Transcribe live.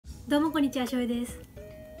どうもこんにちは、しょうです。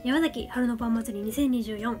山崎春のパン祭り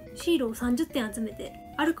2024シールを30点集めて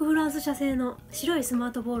アルクフランス社製の白いスマ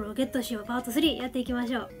ートボールをゲットしようパート3やっていきま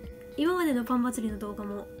しょう。今までのパン祭りの動画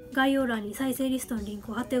も概要欄に再生リストのリン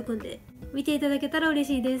クを貼っておくんで見ていただけたら嬉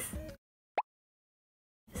しいです。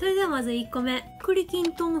それではまず1個目、栗き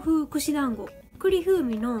んとん風串団子、栗風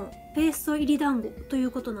味のペースト入り団子という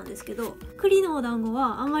ことなんですけど、栗のお団子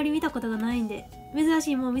はあんまり見たことがないんで珍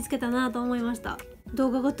しいものを見つけたなと思いました。動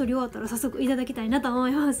画が撮り終わったら早速いただきたいなと思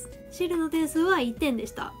います。シールの点数は1点で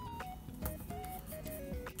した。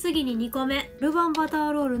次に2個目、ルヴァンバタ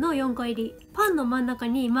ーロールの4個入り、パンの真ん中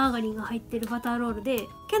にマーガリンが入ってるバターロールで、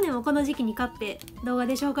去年もこの時期に買って動画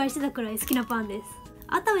で紹介してたくらい好きなパンです。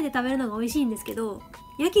温めて食べるのが美味しいんですけど、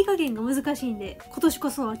焼き加減が難しいんで今年こ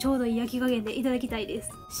そはちょうどいい焼き加減でいただきたいです。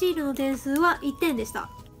シールの点数は1点でした。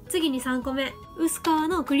次に3個目、薄皮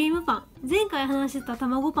のクリームパン。前回話してた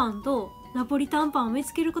卵パンとナポリタンパンを見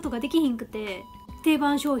つけることができひんくて、定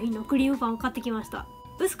番商品のクリームパンを買ってきました。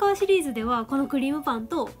薄皮シリーズではこのクリームパン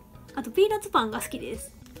とあとピーナッツパンが好きで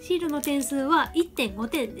す。シールの点数は 1.5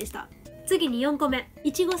 点でした。次に4個目、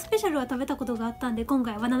いちごスペシャルは食べたことがあったんで今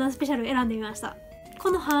回はバナナスペシャル選んでみました。こ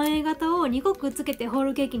の半円型を2個くっつけてホー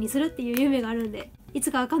ルケーキにするっていう夢があるんで、い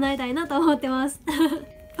つか叶えたいなと思ってます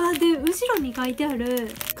あ、で後ろに書いてある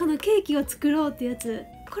このケーキを作ろうってやつ、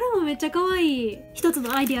これもめっちゃ可愛い一つ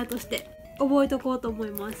のアイデアとして覚えとこうと思い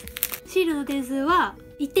ます。シールの点数は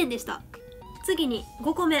1点でした。次に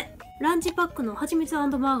5個目、ランチパックの蜂蜜&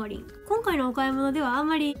マーガリン。今回のお買い物ではあん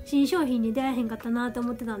まり新商品に出会えへんかったなと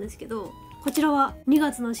思ってたんですけど、こちらは2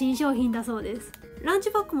月の新商品だそうです。ランチ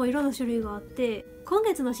パックもいろんな種類があって、今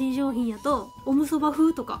月の新商品やとおむそば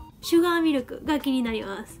風とかシュガーミルクが気になり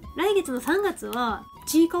ます。来月の3月は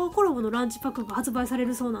ちいかわコラボのランチパックが発売され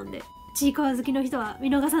るそうなんで、ちいかわ好きの人は見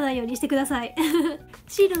逃さないようにしてください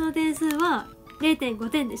シールの点数は 0.5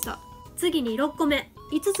 点でした。次に6個目、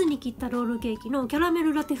5つに切ったロールケーキのキャラメ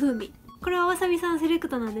ルラテ風味。これはわさびさんセレク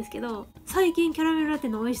トなんですけど、最近キャラメルラテ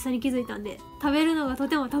の美味しさに気づいたんで食べるのがと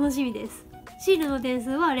ても楽しみです。シールの点数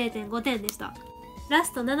は 0.5 点でした。ラ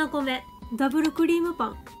スト7個目、ダブルクリームパ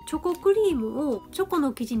ン。チョコクリームをチョコ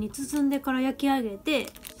の生地に包んでから焼き上げて、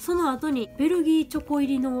その後にベルギーチョコ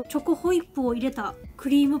入りのチョコホイップを入れたク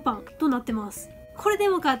リームパンとなってます。これで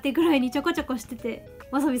もかってくらいにちょこちょこしてて、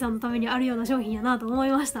わさびさんのためにあるような商品やなと思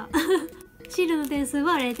いましたシールの点数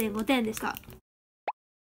は 0.5 点でした。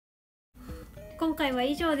今回は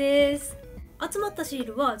以上です。集まったシー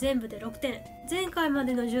ルは全部で6点。前回ま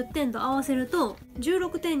での10点と合わせると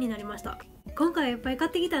16点になりました。今回はいっぱい買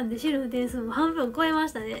ってきたんでシールの点数も半分超えま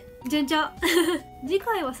したね。順調次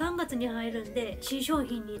回は3月に入るんで新商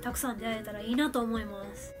品にたくさん出会えたらいいなと思いま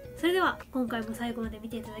す。それでは今回も最後まで見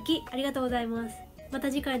ていただきありがとうございます。ま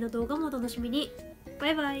た次回の動画もお楽しみに。バ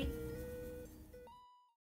イバイ。